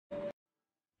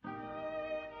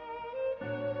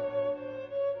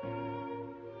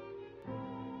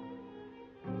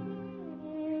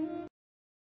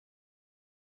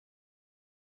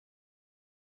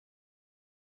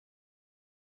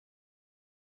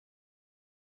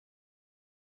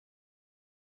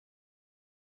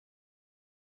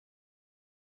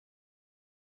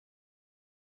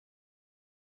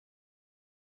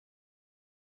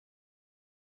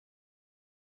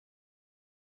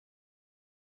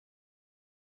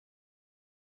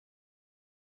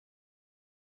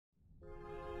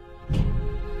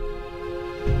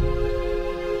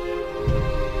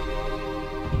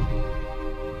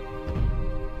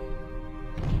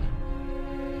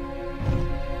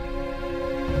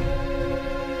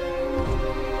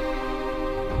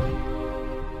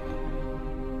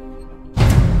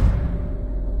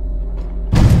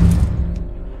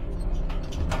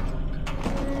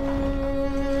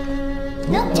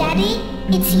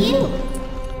It's you.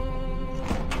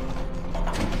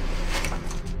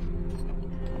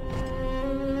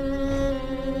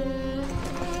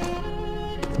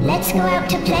 Let's go out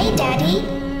to play,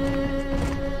 Daddy.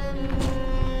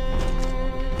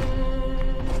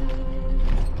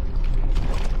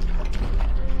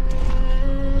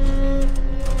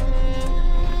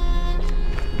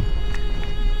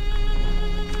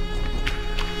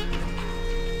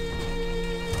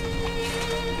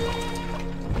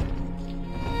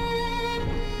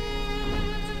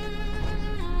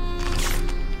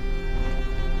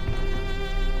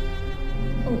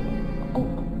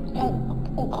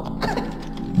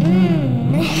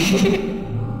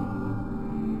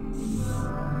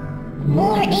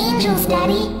 More angels,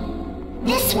 Daddy.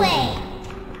 This way.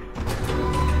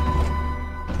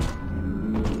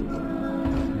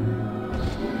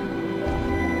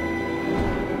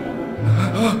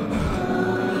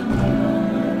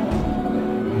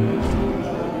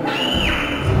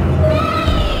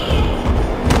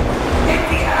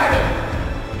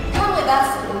 Come with us,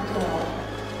 little girl.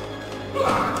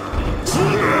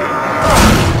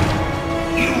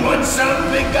 You want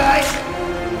some, big guy?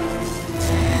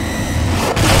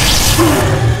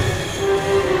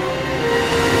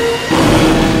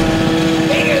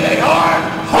 Bigger than hard,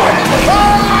 harder than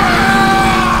hard!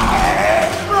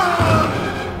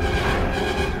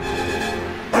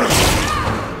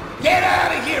 Get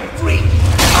out of here, freak!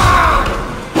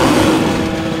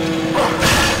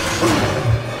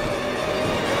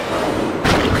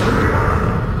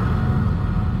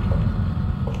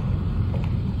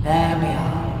 There we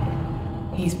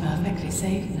are. He's perfectly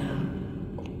safe now.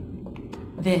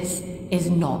 This is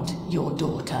not your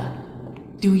daughter.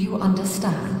 Do you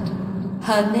understand?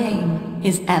 Her name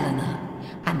is Eleanor,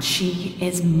 and she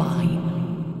is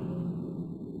mine.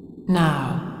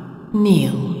 Now,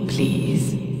 kneel,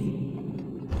 please.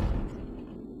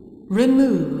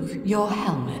 Remove your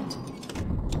helmet.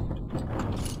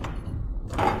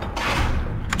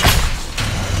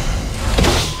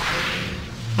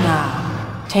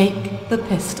 Now, take the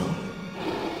pistol.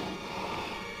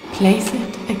 Place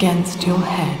it against your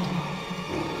head.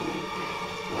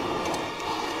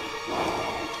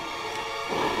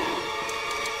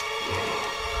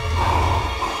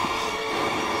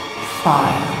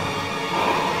 Fire.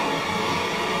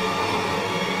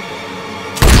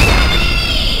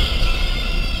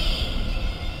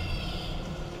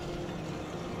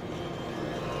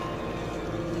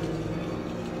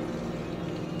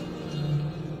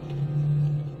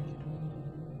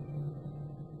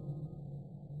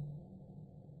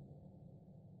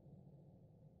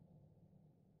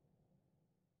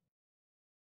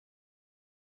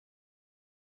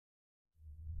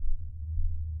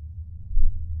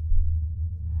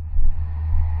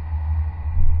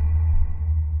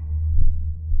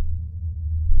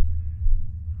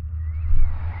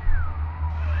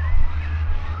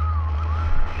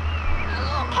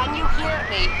 Can you hear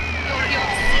me?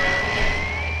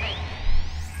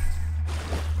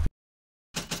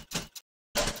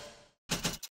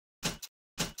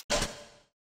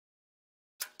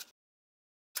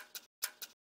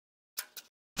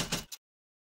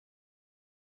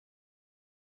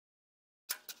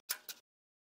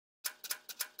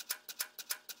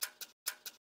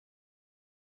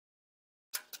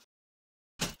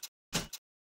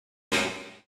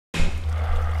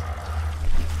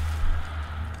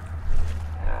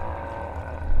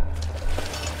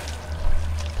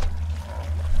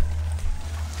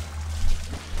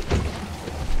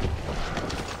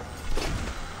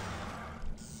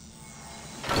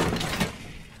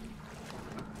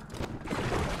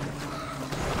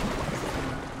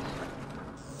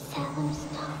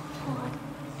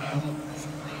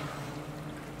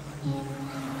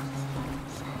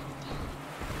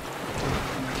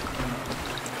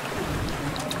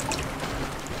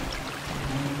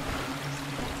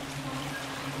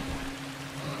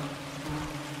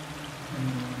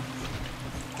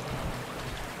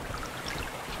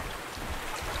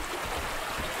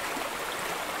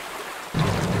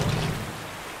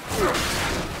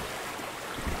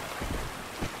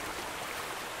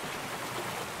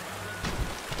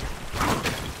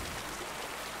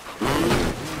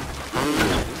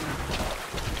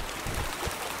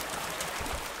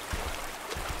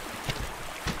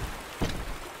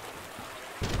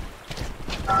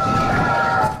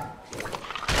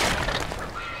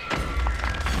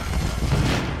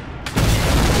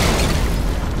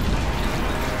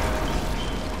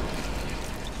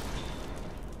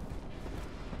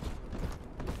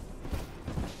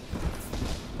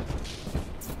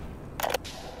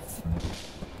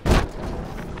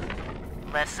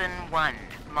 Lesson 1,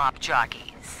 Mop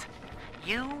Jockeys.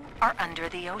 You are under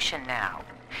the ocean now.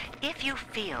 If you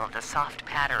feel the soft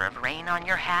patter of rain on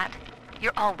your hat,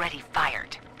 you're already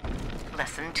fired.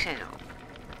 Lesson 2.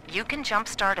 You can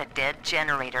jumpstart a dead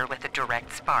generator with a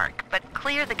direct spark, but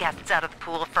clear the guests out of the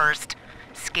pool first.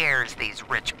 Scares these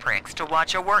rich pricks to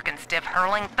watch a working stiff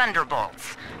hurling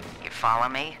thunderbolts. You follow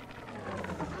me?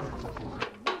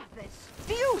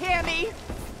 Do you hear me?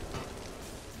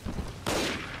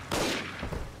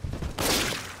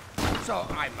 So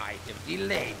I might have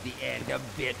delayed the end a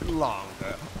bit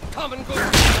longer. Common good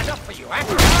is enough for you, eh?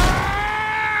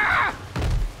 Ah!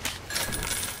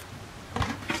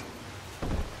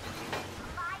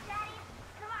 My daddy's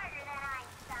smarter than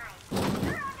Einstein.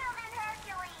 Stronger than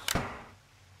Hercules.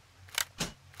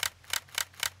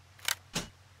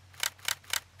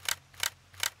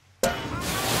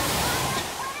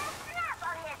 Snap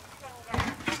on his finger.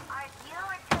 Aren't you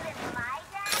as good as my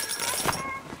daddy, mister?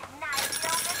 Now you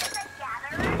don't visit the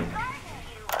gatherer's garden,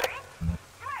 viewers.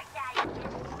 Smart daddy.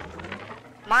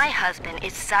 My husband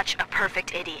is such a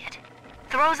perfect idiot.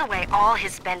 Throws away all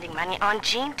his spending money on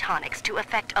gene tonics to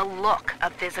affect a look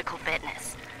of physical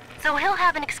fitness. So he'll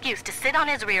have an excuse to sit on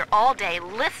his rear all day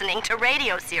listening to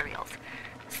radio serials.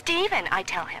 Steven, I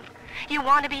tell him, you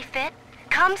want to be fit?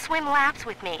 Come swim laps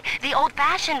with me, the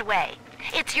old-fashioned way.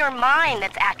 It's your mind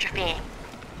that's atrophying.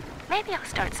 Maybe I'll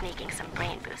start sneaking some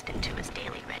brain boost into his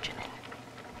daily regimen.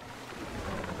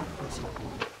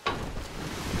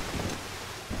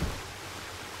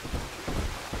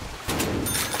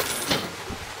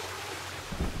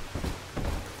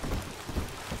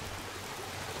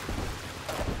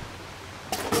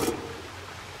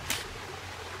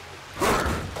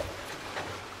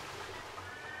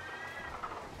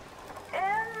 In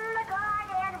the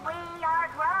garden we are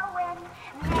growing.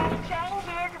 Many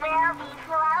changes will be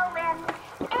flowing.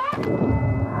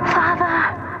 Father.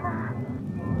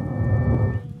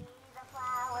 See the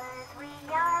flowers we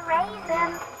are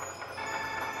raising.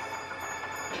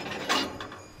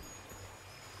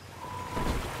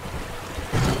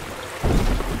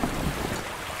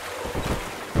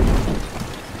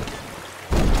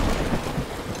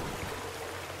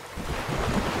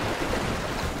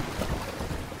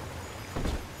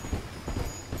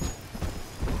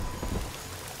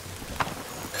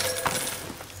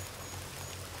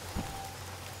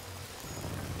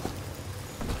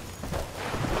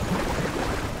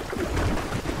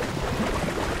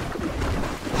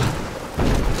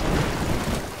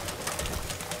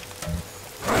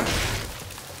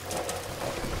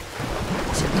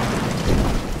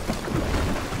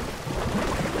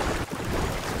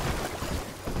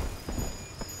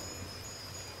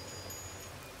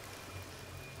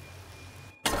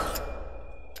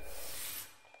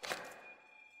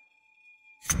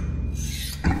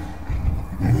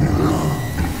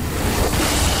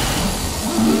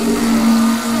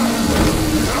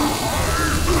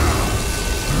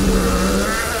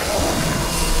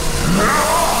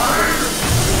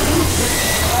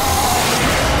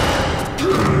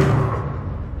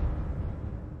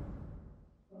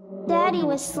 Daddy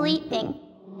was sleeping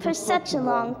for such a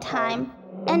long time,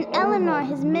 and Eleanor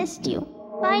has missed you.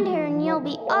 Find her and you'll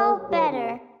be all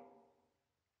better.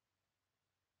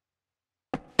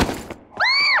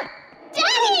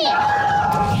 Daddy!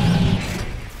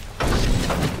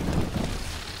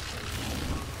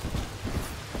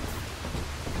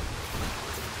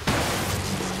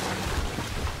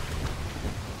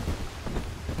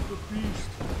 The beast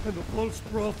and the false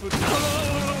prophet.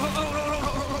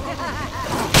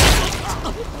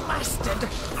 Bastard!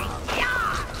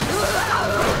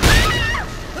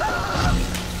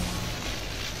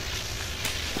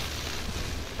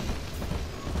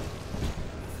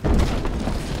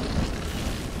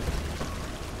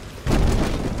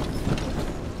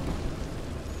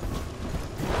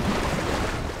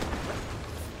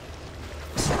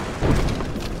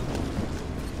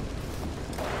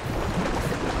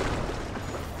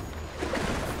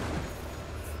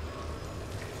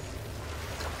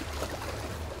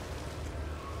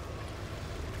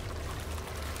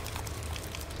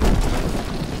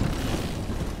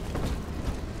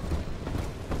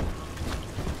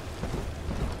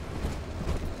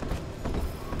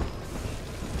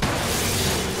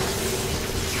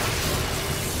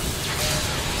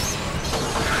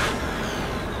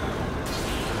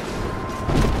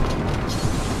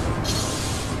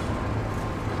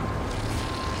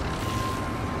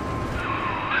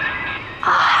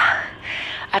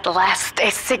 At last,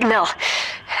 a signal.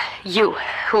 You,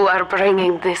 who are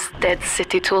bringing this dead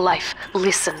city to life,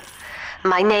 listen.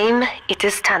 My name, it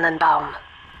is Tannenbaum.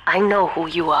 I know who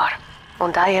you are,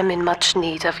 and I am in much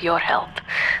need of your help.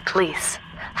 Please,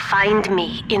 Find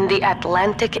me in the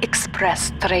Atlantic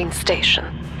Express train station.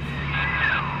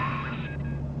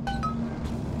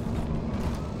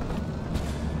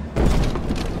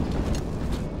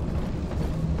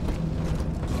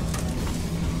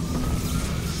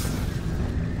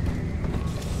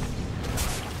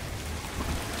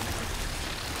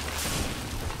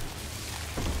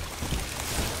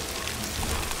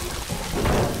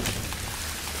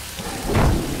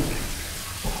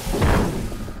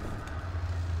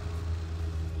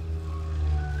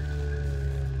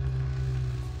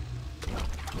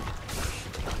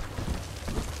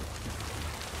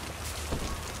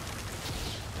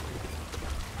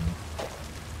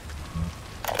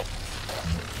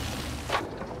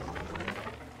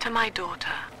 To my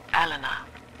daughter, Eleanor,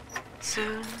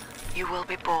 soon you will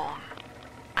be born,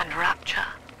 and Rapture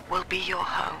will be your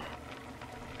home.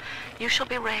 You shall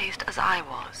be raised as I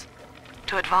was,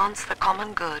 to advance the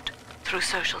common good through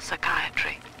social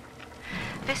psychiatry.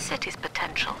 This city's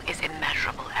potential is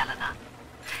immeasurable, Eleanor,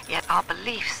 yet our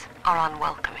beliefs are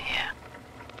unwelcome here.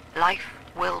 Life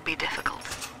will be difficult,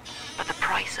 but the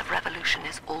price of revolution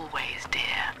is always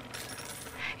dear.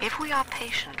 If we are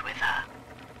patient with her,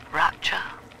 Rapture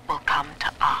will come to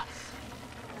us.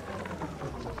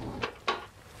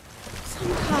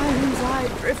 Sometimes I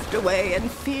drift away and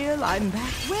feel I'm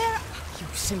back where you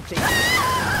simply... I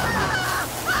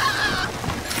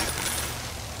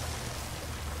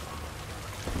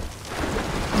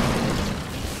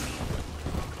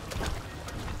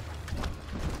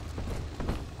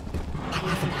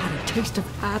haven't had a taste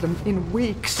of Adam in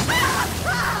weeks.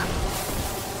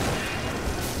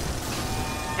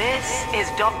 This is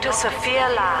Dr. Sophia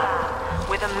Lamb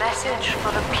with a message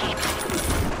for the people.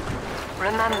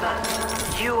 Remember,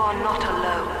 you are not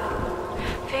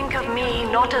alone. Think of me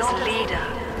not as leader,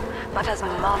 but as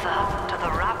mother to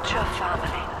the Rapture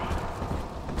family.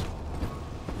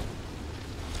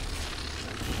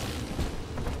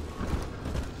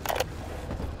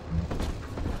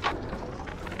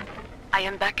 I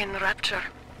am back in Rapture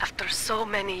after so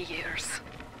many years.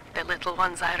 The little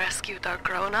ones I rescued are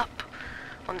grown up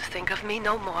and think of me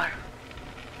no more.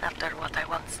 After what I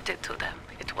once did to them,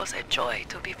 it was a joy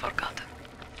to be forgotten.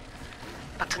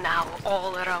 But now,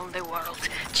 all around the world,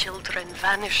 children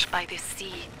vanish by the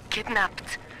sea,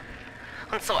 kidnapped.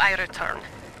 And so I return,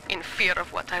 in fear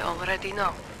of what I already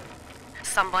know.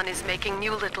 Someone is making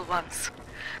new little ones,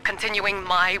 continuing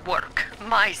my work,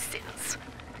 my sins.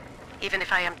 Even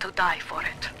if I am to die for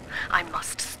it, I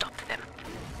must stop them.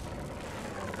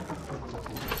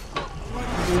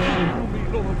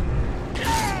 Lord.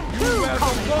 You have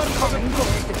a blood coming.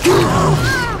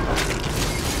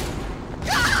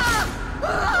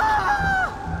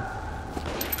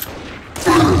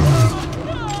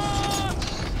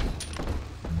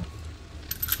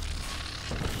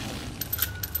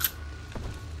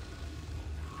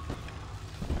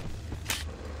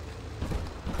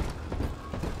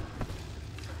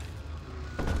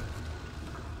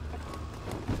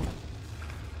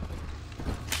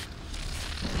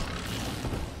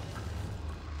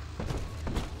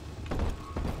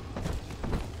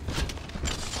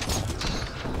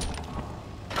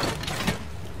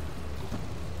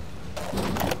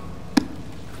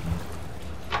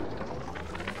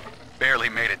 Barely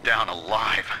made it down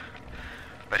alive.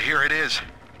 But here it is.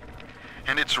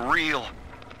 And it's real.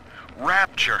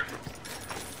 Rapture.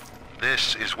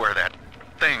 This is where that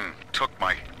thing took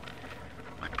my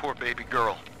poor baby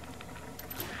girl.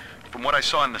 From what I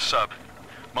saw in the sub,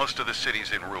 most of the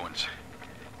city's in ruins.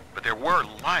 But there were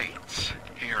lights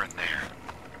here and there.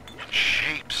 And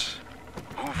shapes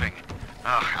moving.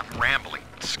 I'm rambling,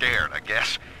 scared, I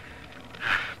guess.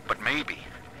 But maybe,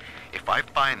 if I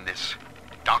find this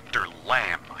Dr.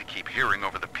 Lamb I keep hearing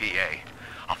over the PA,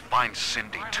 I'll find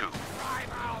Cindy too.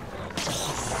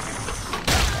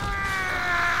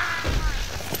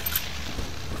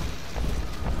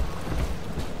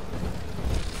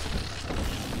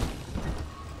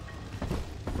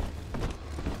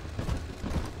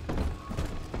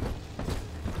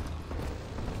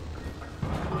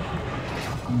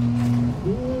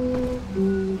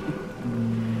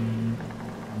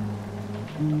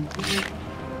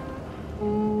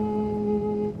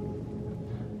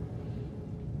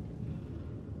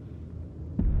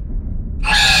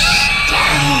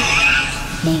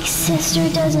 Big sister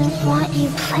doesn't want you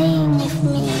playing with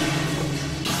me.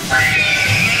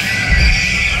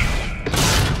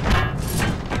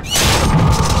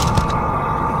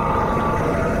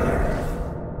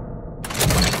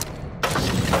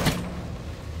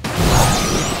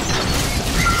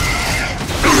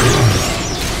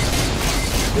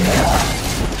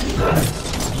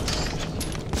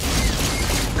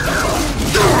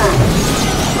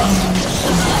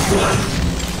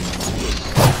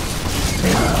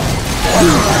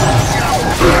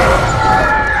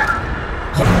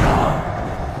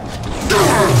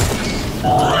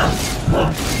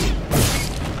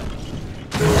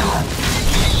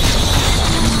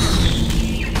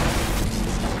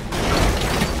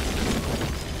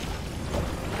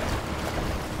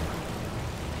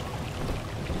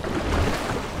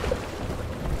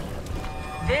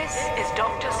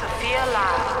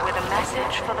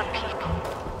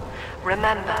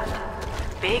 Remember,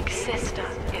 Big Sister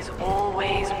is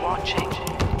always watching.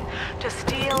 To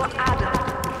steal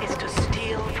Adam is to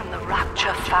steal from the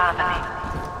Rapture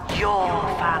family. Your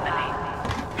family.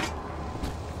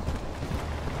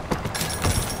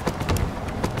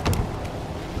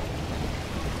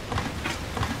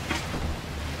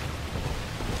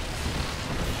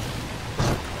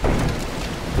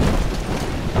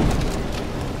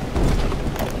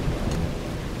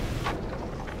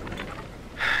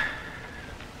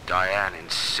 Diane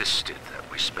insisted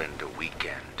that we spend a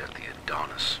weekend at the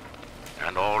Adonis.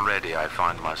 And already I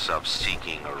find myself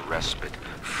seeking a respite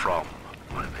from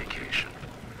my vacation.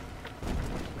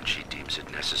 She deems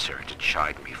it necessary to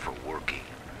chide me for working.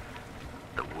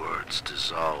 The words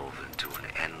dissolve into an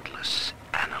endless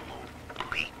animal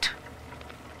bleat.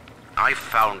 I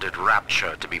founded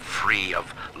Rapture to be free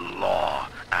of law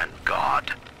and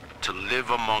God, to live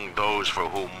among those for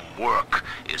whom work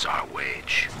is our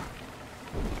wage.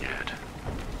 Yet,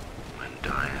 when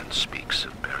Diane speaks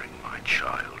of bearing my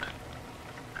child,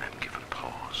 I am given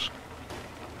pause.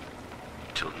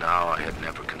 Till now I had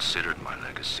never considered my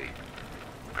legacy.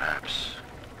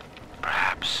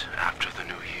 Perhaps after the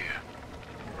new year.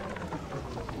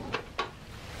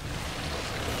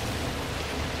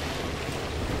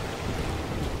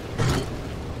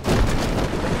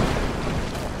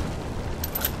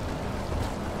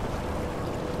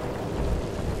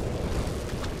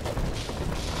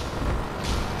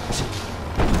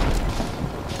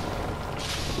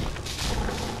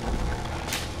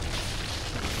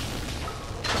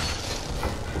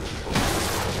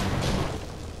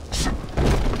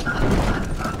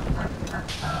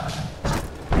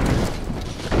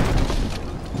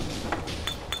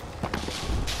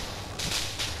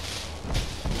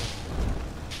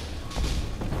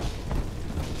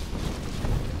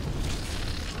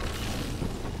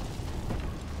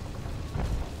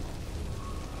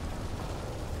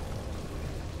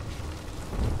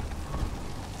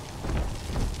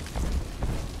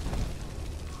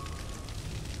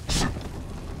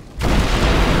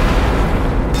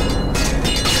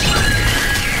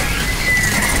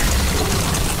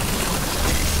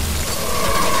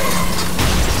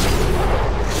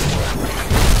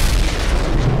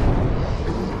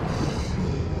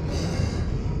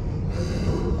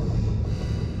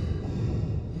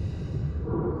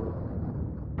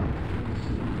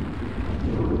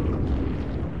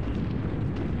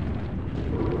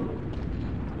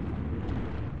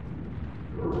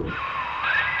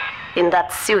 In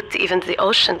that suit, even the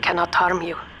ocean cannot harm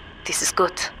you. This is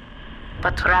good.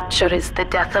 But Rapture is the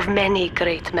death of many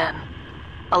great men.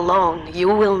 Alone, you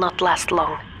will not last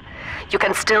long. You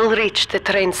can still reach the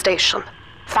train station.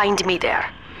 Find me there.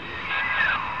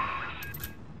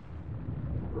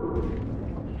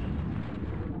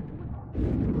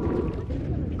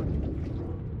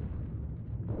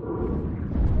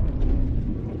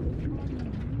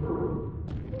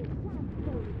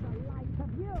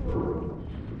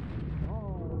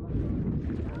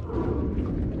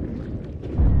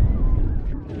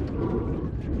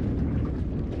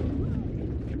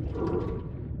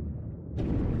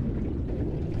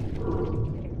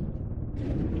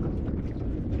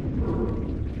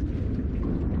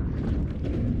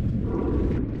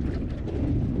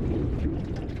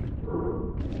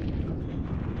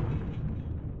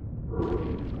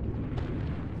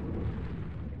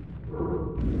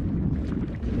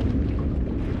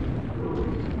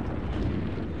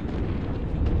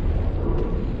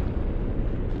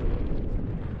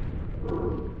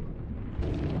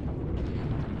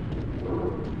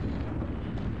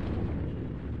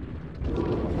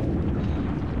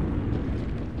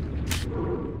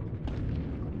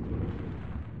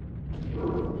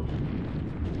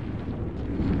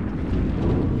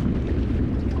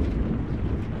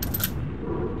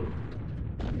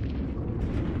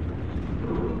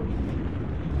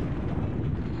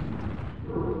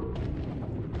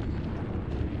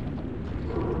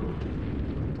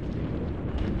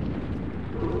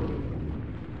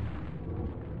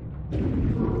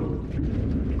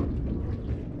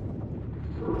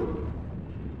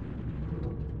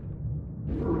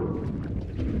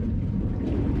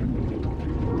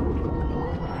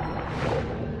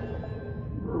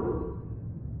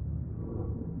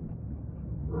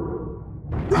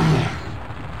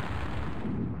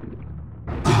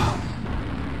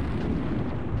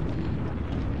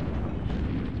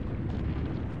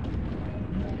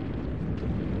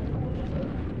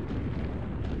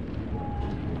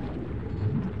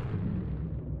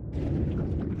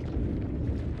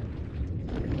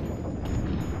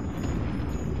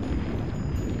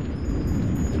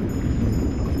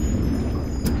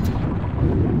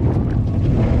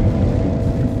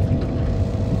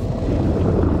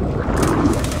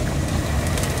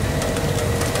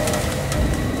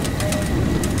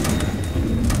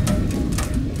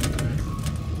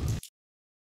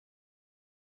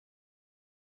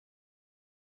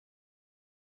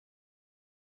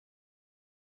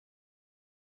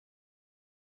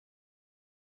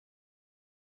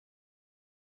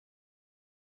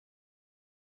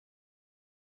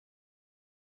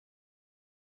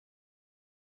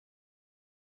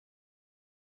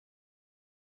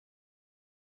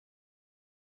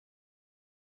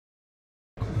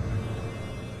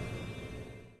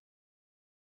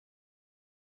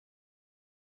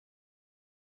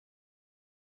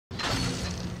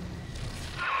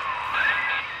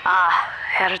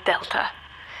 Herr Delta.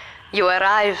 You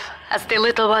arrive as the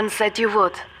little one said you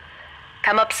would.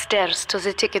 Come upstairs to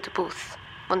the ticket booth,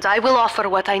 and I will offer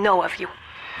what I know of you.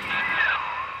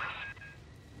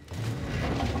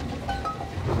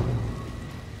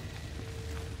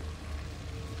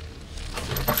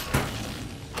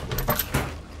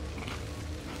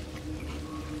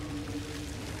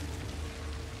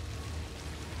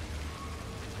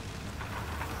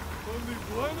 Only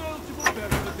one eligible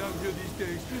bachelor down here these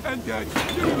days, and that's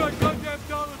give me my goddamn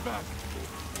dollar back.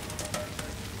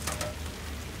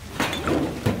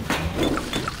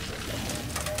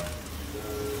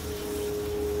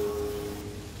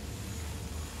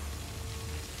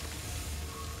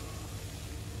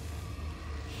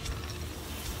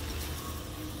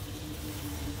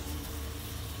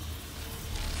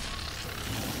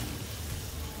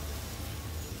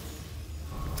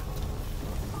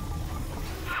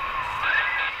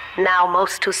 Now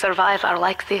most who survive are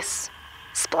like this.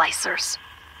 Splicers.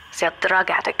 They're drug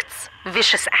addicts.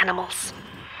 Vicious animals.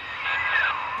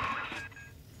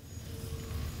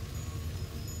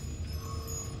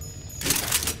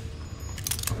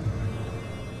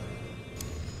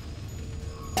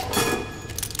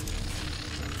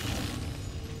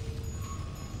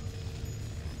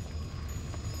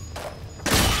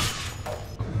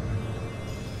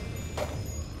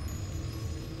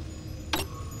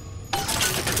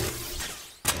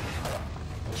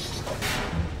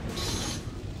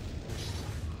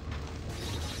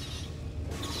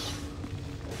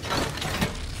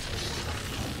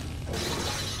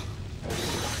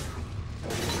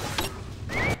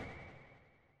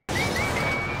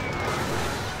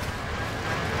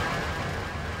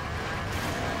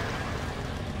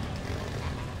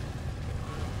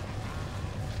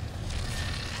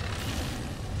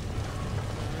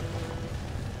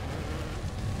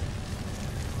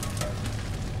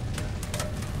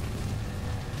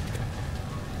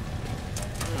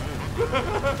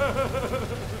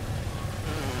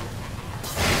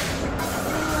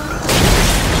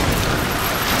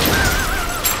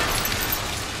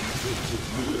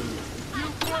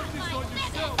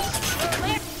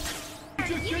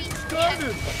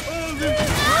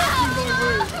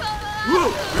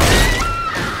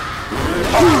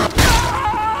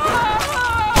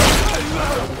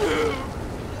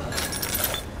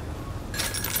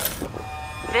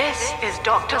 This is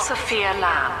Dr. Sophia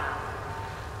Lamb.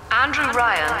 Andrew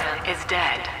Ryan is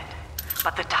dead,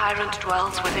 but the tyrant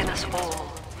dwells within us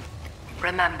all.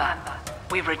 Remember,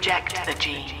 we reject the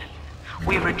gene.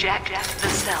 We reject the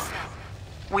self.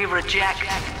 We reject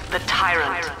the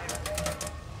tyrant.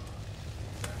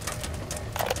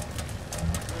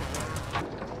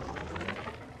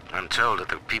 I'm told that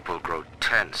the people grow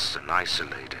tense and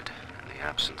isolated in the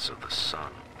absence of the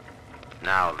sun.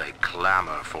 Now they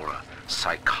clamor for a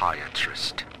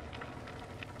psychiatrist.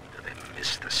 Do they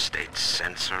miss the state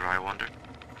censor, I wonder?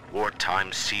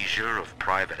 Wartime seizure of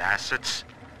private assets?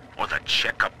 Or the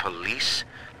checkup police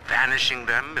vanishing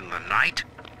them in the night?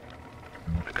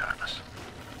 Regardless,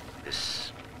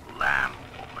 this Lamb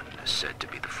woman is said to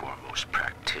be the foremost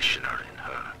practitioner in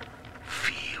her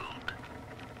field.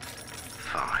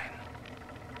 Fine.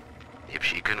 If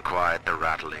she can quiet the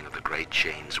rattling of the Great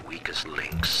Chain's weakest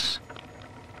links,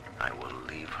 I will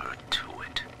leave her to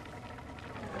it.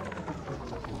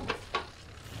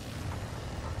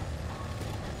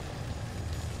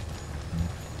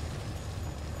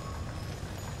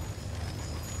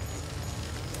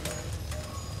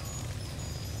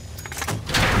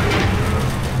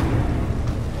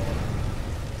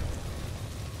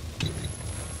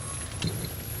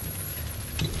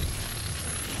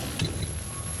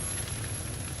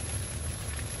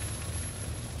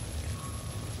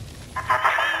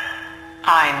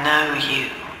 I know you.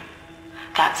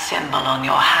 That symbol on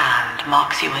your hand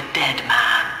marks you a dead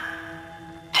man.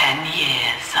 10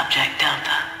 years, Subject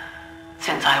Delta,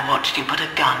 since I watched you put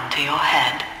a gun to your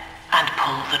head and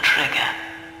pull the trigger.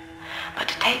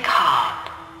 But take heart.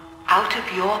 Out of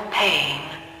your pain,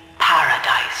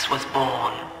 paradise was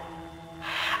born.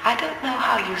 I don't know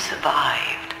how you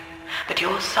survived, but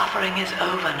your suffering is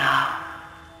over now.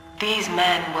 These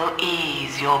men will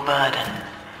ease your burden.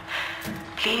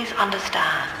 Please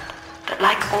understand that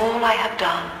like all I have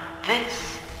done,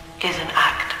 this is an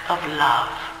act of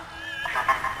love.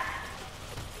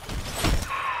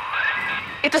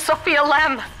 It is Sophia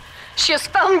Lamb. She has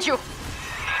found you.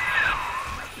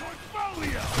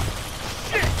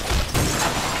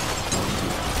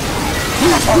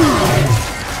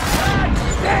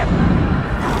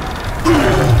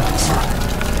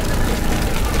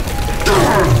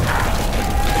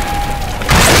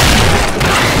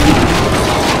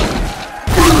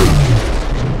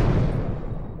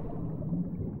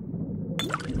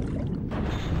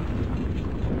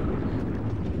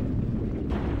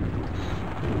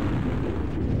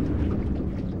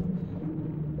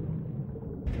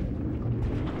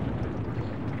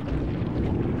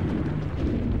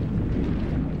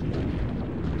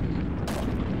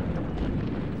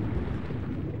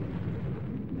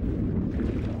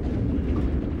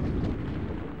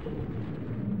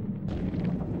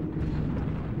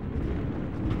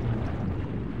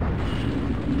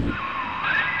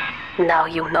 Now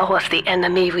you know of the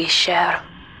enemy we share,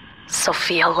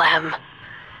 Sophia Lamb.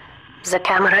 The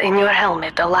camera in your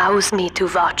helmet allows me to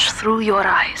watch through your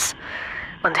eyes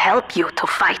and help you to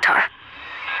fight her.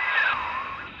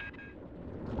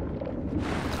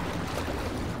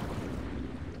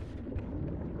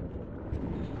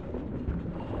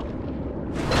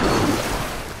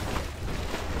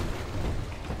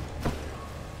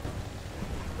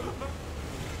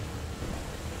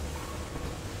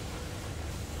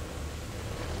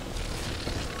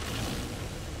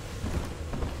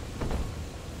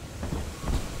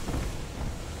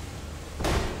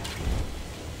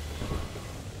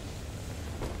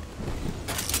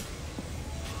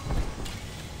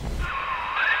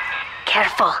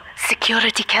 Careful,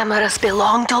 security cameras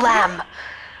belong to Lamb.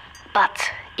 But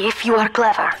if you are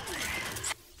clever,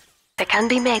 they can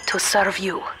be made to serve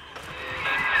you.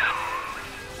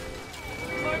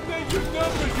 I made your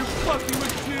numbers, you fucking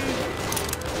machine!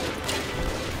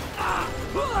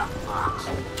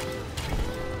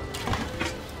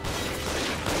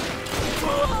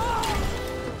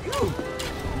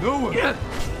 No one! You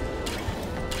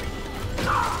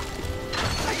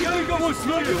think I won't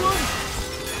slug you one?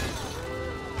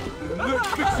 Let's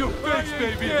fix your face,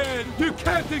 baby! You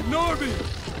can't ignore me!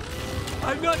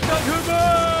 I'm not done,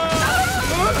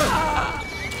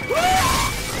 Herman!